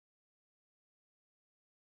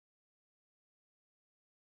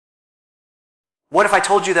What if I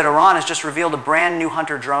told you that Iran has just revealed a brand new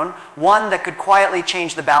hunter drone, one that could quietly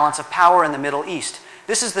change the balance of power in the Middle East?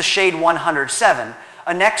 This is the Shahed-107,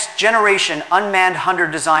 a next-generation unmanned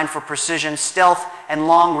hunter designed for precision, stealth, and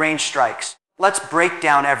long-range strikes. Let's break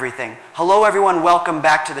down everything. Hello everyone, welcome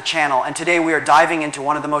back to the channel, and today we are diving into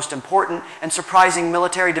one of the most important and surprising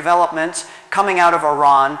military developments coming out of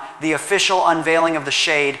Iran, the official unveiling of the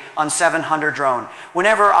Shahed-107 hunter drone.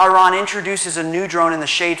 Whenever Iran introduces a new drone in the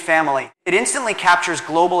Shahed family, it instantly captures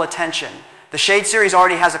global attention. The Shahed series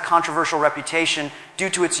already has a controversial reputation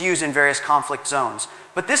due to its use in various conflict zones.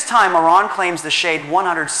 But this time, Iran claims the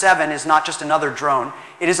Shahed-107 is not just another drone,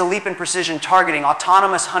 it is a leap in precision targeting,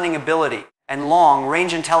 autonomous hunting ability, and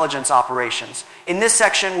long-range intelligence operations. In this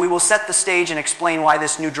section, we will set the stage and explain why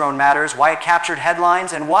this new drone matters, why it captured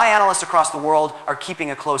headlines, and why analysts across the world are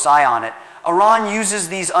keeping a close eye on it. Iran uses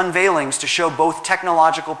these unveilings to show both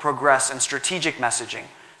technological progress and strategic messaging.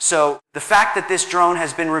 So, the fact that this drone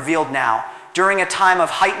has been revealed now, during a time of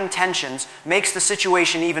heightened tensions, makes the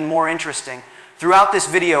situation even more interesting. Throughout this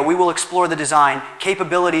video, we will explore the design,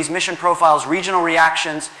 capabilities, mission profiles, regional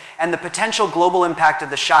reactions, and the potential global impact of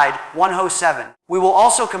the Shahed-107. We will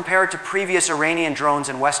also compare it to previous Iranian drones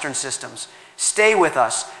and Western systems. Stay with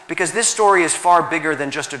us, because this story is far bigger than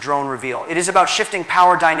just a drone reveal. It is about shifting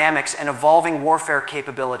power dynamics and evolving warfare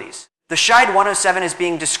capabilities. The Shahed-107 is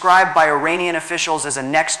being described by Iranian officials as a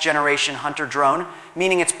next-generation hunter drone,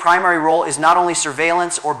 meaning its primary role is not only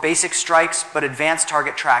surveillance or basic strikes, but advanced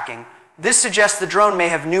target tracking. This suggests the drone may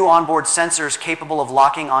have new onboard sensors capable of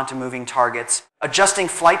locking onto moving targets, adjusting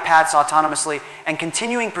flight paths autonomously, and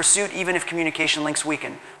continuing pursuit even if communication links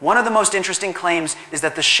weaken. One of the most interesting claims is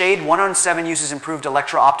that the Shahed-107 uses improved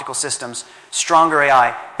electro-optical systems, stronger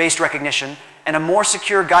AI-based recognition, and a more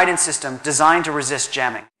secure guidance system designed to resist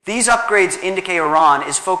jamming. These upgrades indicate Iran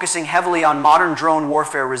is focusing heavily on modern drone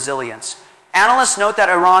warfare resilience. Analysts note that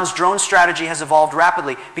Iran's drone strategy has evolved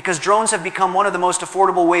rapidly because drones have become one of the most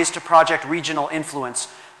affordable ways to project regional influence.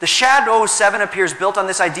 The Shahed-107 appears built on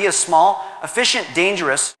this idea: small, efficient,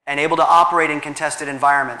 dangerous, and able to operate in contested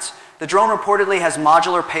environments. The drone reportedly has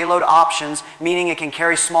modular payload options, meaning it can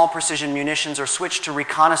carry small precision munitions or switch to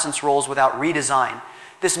reconnaissance roles without redesign.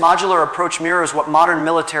 This modular approach mirrors what modern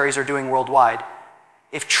militaries are doing worldwide.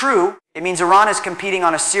 If true, it means Iran is competing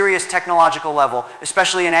on a serious technological level,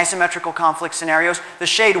 especially in asymmetrical conflict scenarios. The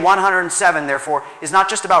Shahed-107, therefore, is not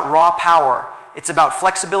just about raw power. It's about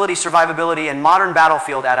flexibility, survivability, and modern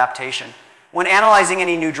battlefield adaptation. When analyzing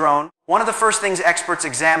any new drone, one of the first things experts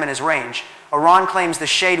examine is range. Iran claims the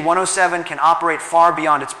Shahed-107 can operate far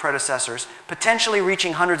beyond its predecessors, potentially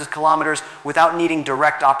reaching hundreds of kilometers without needing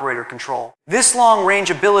direct operator control. This long-range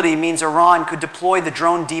ability means Iran could deploy the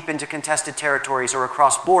drone deep into contested territories or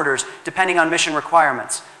across borders, depending on mission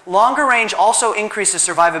requirements. Longer range also increases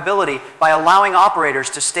survivability by allowing operators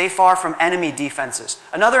to stay far from enemy defenses.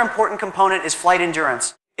 Another important component is flight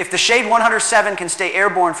endurance. If the Shahed-107 can stay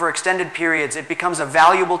airborne for extended periods, it becomes a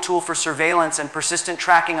valuable tool for surveillance and persistent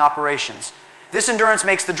tracking operations. This endurance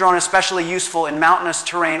makes the drone especially useful in mountainous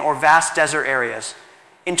terrain or vast desert areas.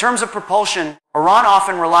 In terms of propulsion, Iran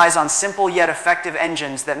often relies on simple yet effective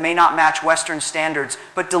engines that may not match Western standards,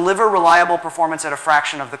 but deliver reliable performance at a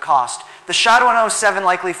fraction of the cost. The Shahed-107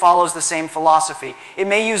 likely follows the same philosophy. It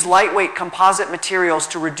may use lightweight composite materials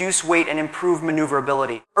to reduce weight and improve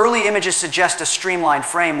maneuverability. Early images suggest a streamlined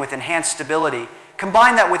frame with enhanced stability.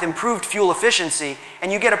 Combine that with improved fuel efficiency,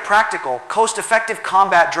 and you get a practical, cost-effective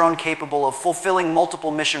combat drone capable of fulfilling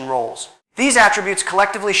multiple mission roles. These attributes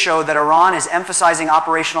collectively show that Iran is emphasizing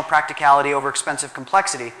operational practicality over expensive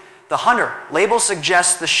complexity. The Hunter label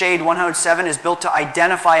suggests the Shahed-107 is built to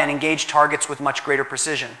identify and engage targets with much greater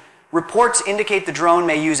precision. Reports indicate the drone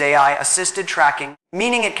may use AI-assisted tracking,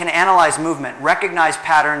 meaning it can analyze movement, recognize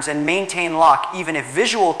patterns, and maintain lock even if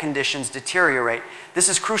visual conditions deteriorate. This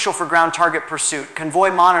is crucial for ground target pursuit,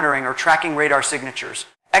 convoy monitoring, or tracking radar signatures.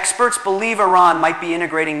 Experts believe Iran might be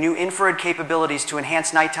integrating new infrared capabilities to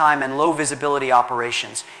enhance nighttime and low-visibility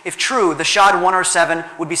operations. If true, the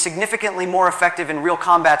Shahed-107 would be significantly more effective in real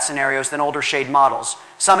combat scenarios than older Shahed models.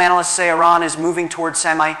 Some analysts say Iran is moving towards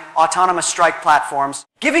semi-autonomous strike platforms,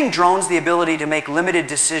 giving drones the ability to make limited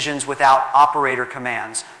decisions without operator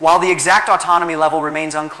commands. While the exact autonomy level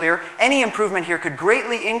remains unclear, any improvement here could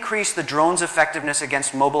greatly increase the drone's effectiveness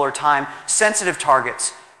against mobile or time-sensitive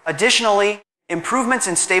targets. Additionally, improvements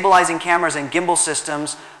in stabilizing cameras and gimbal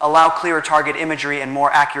systems allow clearer target imagery and more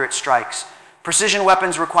accurate strikes. Precision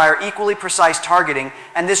weapons require equally precise targeting,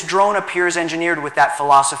 and this drone appears engineered with that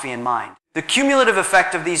philosophy in mind. The cumulative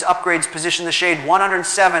effect of these upgrades position the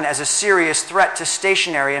Shahed-107 as a serious threat to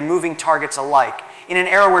stationary and moving targets alike. In an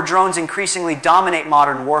era where drones increasingly dominate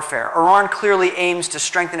modern warfare, Iran clearly aims to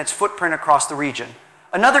strengthen its footprint across the region.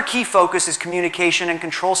 Another key focus is communication and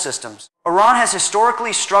control systems. Iran has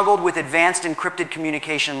historically struggled with advanced encrypted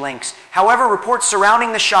communication links. However, reports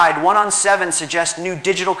surrounding the Shahed-107 suggest new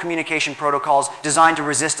digital communication protocols designed to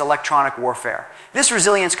resist electronic warfare. This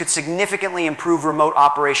resilience could significantly improve remote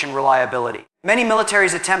operation reliability. Many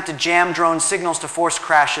militaries attempt to jam drone signals to force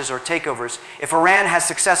crashes or takeovers. If Iran has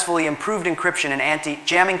successfully improved encryption and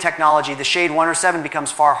anti-jamming technology, the Shahed-107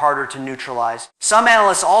 becomes far harder to neutralize. Some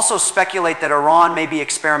analysts also speculate that Iran may be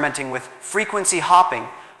experimenting with frequency hopping,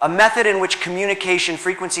 a method in which communication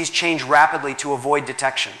frequencies change rapidly to avoid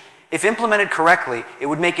detection. If implemented correctly, it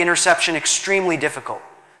would make interception extremely difficult.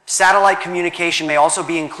 Satellite communication may also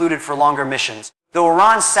be included for longer missions. Though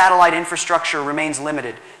Iran's satellite infrastructure remains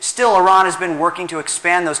limited, still Iran has been working to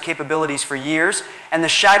expand those capabilities for years, and the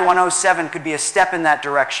Shahed-107 could be a step in that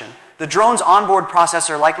direction. The drone's onboard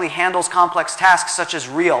processor likely handles complex tasks such as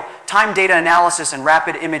real-time data analysis and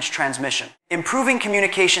rapid image transmission. Improving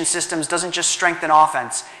communication systems doesn't just strengthen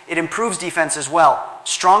offense, it improves defense as well.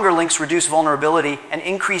 Stronger links reduce vulnerability and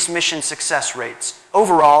increase mission success rates.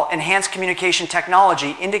 Overall, enhanced communication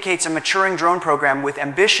technology indicates a maturing drone program with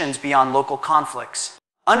ambitions beyond local conflicts.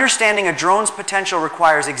 Understanding a drone's potential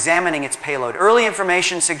requires examining its payload. Early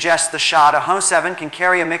information suggests the Shahed-107 can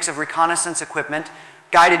carry a mix of reconnaissance equipment,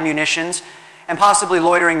 guided munitions, and possibly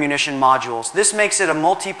loitering munition modules. This makes it a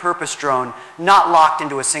multi-purpose drone, not locked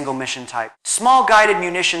into a single mission type. Small guided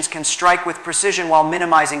munitions can strike with precision while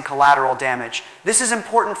minimizing collateral damage. This is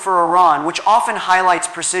important for Iran, which often highlights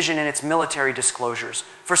precision in its military disclosures.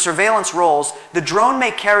 For surveillance roles, the drone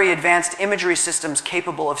may carry advanced imagery systems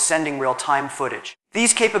capable of sending real-time footage.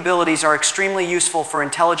 These capabilities are extremely useful for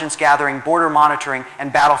intelligence gathering, border monitoring,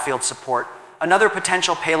 and battlefield support. Another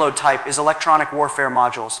potential payload type is electronic warfare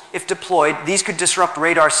modules. If deployed, these could disrupt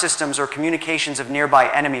radar systems or communications of nearby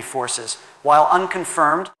enemy forces. While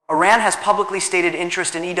unconfirmed, Iran has publicly stated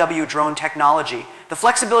interest in EW drone technology. The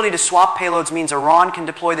flexibility to swap payloads means Iran can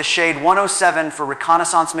deploy the Shahed-107 for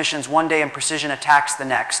reconnaissance missions one day and precision attacks the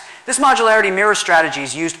next. This modularity mirrors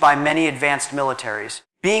strategies used by many advanced militaries.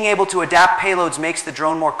 Being able to adapt payloads makes the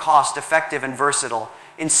drone more cost-effective and versatile.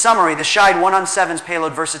 In summary, the Shahed-107's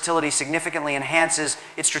payload versatility significantly enhances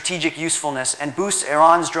its strategic usefulness and boosts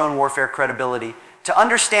Iran's drone warfare credibility. To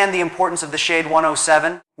understand the importance of the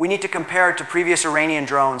Shahed-107, we need to compare it to previous Iranian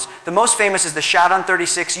drones. The most famous is the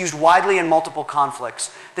Shahed-136, used widely in multiple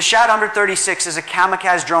conflicts. The Shahed-136 is a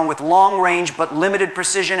kamikaze drone with long range but limited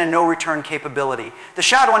precision and no return capability. The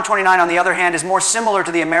Shahed-129, on the other hand, is more similar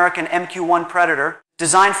to the American MQ-1 Predator,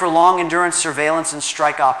 designed for long-endurance surveillance and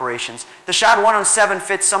strike operations. The Shahed-107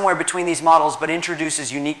 fits somewhere between these models but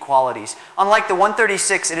introduces unique qualities. Unlike the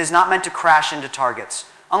 136, it is not meant to crash into targets.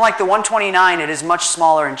 Unlike the 129, it is much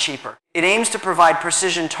smaller and cheaper. It aims to provide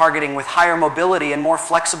precision targeting with higher mobility and more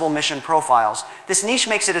flexible mission profiles. This niche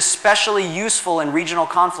makes it especially useful in regional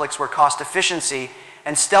conflicts where cost efficiency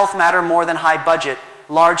and stealth matter more than high-budget,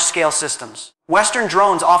 large-scale systems. Western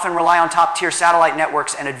drones often rely on top-tier satellite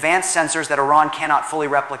networks and advanced sensors that Iran cannot fully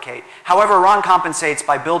replicate. However, Iran compensates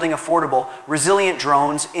by building affordable, resilient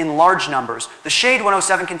drones in large numbers. The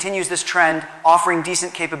Shahed-107 continues this trend, offering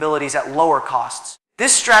decent capabilities at lower costs.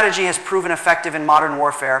 This strategy has proven effective in modern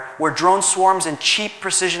warfare, where drone swarms and cheap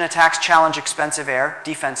precision attacks challenge expensive air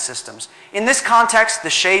defense systems. In this context, the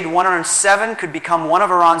Shahed-107 could become one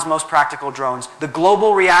of Iran's most practical drones. The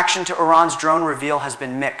global reaction to Iran's drone reveal has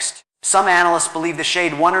been mixed. Some analysts believe the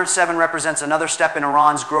Shahed-107 represents another step in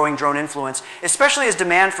Iran's growing drone influence, especially as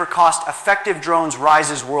demand for cost-effective drones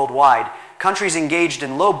rises worldwide. Countries engaged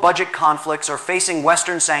in low-budget conflicts or facing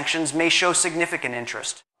Western sanctions may show significant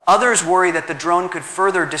interest. Others worry that the drone could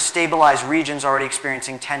further destabilize regions already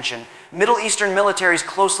experiencing tension. Middle Eastern militaries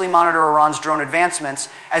closely monitor Iran's drone advancements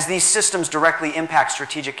as these systems directly impact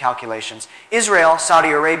strategic calculations. Israel, Saudi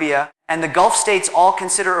Arabia, and the Gulf states all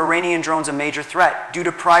consider Iranian drones a major threat due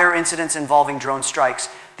to prior incidents involving drone strikes.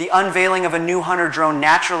 The unveiling of a new Hunter drone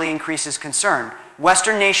naturally increases concern.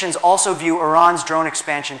 Western nations also view Iran's drone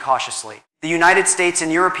expansion cautiously. The United States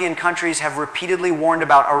and European countries have repeatedly warned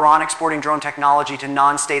about Iran exporting drone technology to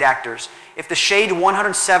non-state actors. If the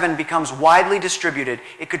Shahed-107 becomes widely distributed,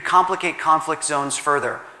 it could complicate conflict zones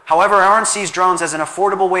further. However, Iran sees drones as an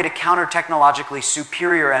affordable way to counter technologically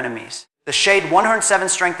superior enemies. The Shahed-107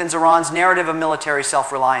 strengthens Iran's narrative of military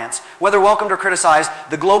self-reliance. Whether welcomed or criticized,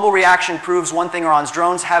 the global reaction proves one thing: Iran's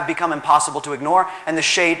drones have become impossible to ignore, and the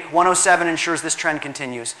Shahed-107 ensures this trend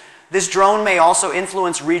continues. This drone may also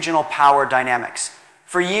influence regional power dynamics.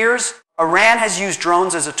 For years, Iran has used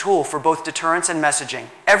drones as a tool for both deterrence and messaging.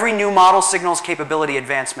 Every new model signals capability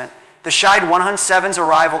advancement. The Shahed-107's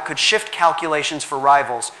arrival could shift calculations for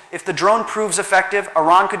rivals. If the drone proves effective,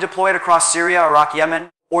 Iran could deploy it across Syria, Iraq, Yemen,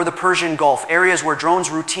 or the Persian Gulf, areas where drones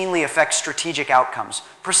routinely affect strategic outcomes.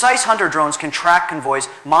 Precise hunter drones can track convoys,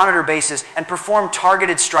 monitor bases, and perform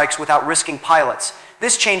targeted strikes without risking pilots.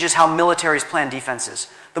 This changes how militaries plan defenses.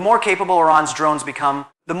 The more capable Iran's drones become,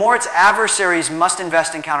 the more its adversaries must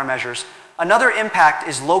invest in countermeasures. Another impact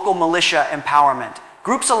is local militia empowerment.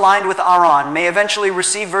 Groups aligned with Iran may eventually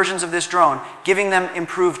receive versions of this drone, giving them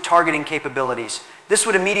improved targeting capabilities. This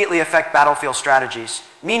would immediately affect battlefield strategies.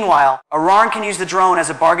 Meanwhile, Iran can use the drone as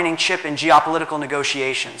a bargaining chip in geopolitical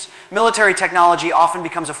negotiations. Military technology often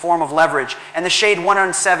becomes a form of leverage, and the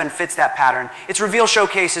Shahed-107 fits that pattern. Its reveal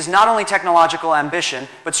showcases not only technological ambition,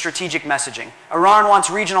 but strategic messaging. Iran wants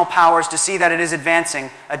regional powers to see that it is advancing,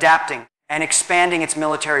 adapting, and expanding its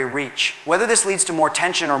military reach. Whether this leads to more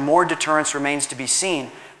tension or more deterrence remains to be seen,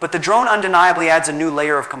 but the drone undeniably adds a new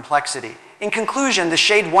layer of complexity. In conclusion, the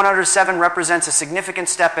Shahed-107 represents a significant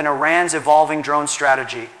step in Iran's evolving drone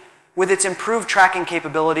strategy. With its improved tracking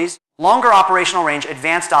capabilities, longer operational range,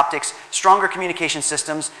 advanced optics, stronger communication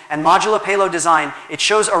systems, and modular payload design, it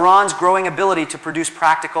shows Iran's growing ability to produce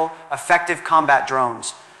practical, effective combat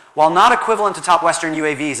drones. While not equivalent to top Western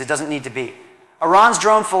UAVs, it doesn't need to be. Iran's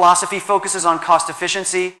drone philosophy focuses on cost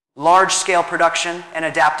efficiency, large-scale production, and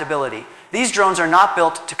adaptability. These drones are not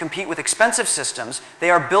built to compete with expensive systems. They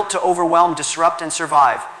are built to overwhelm, disrupt, and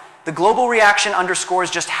survive. The global reaction underscores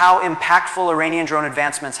just how impactful Iranian drone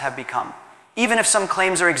advancements have become. Even if some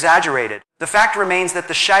claims are exaggerated, the fact remains that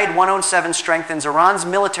the Shahed-107 strengthens Iran's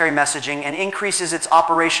military messaging and increases its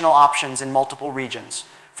operational options in multiple regions.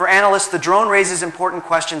 For analysts, the drone raises important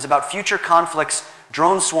questions about future conflicts,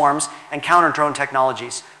 drone swarms, and counter-drone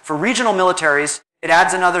technologies. For regional militaries, it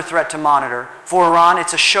adds another threat to monitor. For Iran,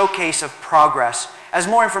 it's a showcase of progress. As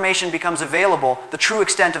more information becomes available, the true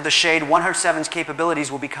extent of the Shahed-107's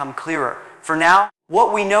capabilities will become clearer. For now,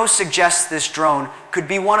 what we know suggests this drone could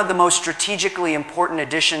be one of the most strategically important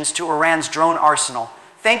additions to Iran's drone arsenal.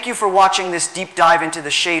 Thank you for watching this deep dive into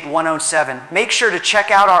the Shahed-107. Make sure to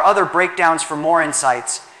check out our other breakdowns for more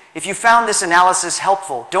insights. If you found this analysis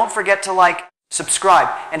helpful, don't forget to like, subscribe,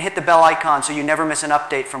 and hit the bell icon so you never miss an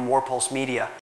update from Warpulse Media.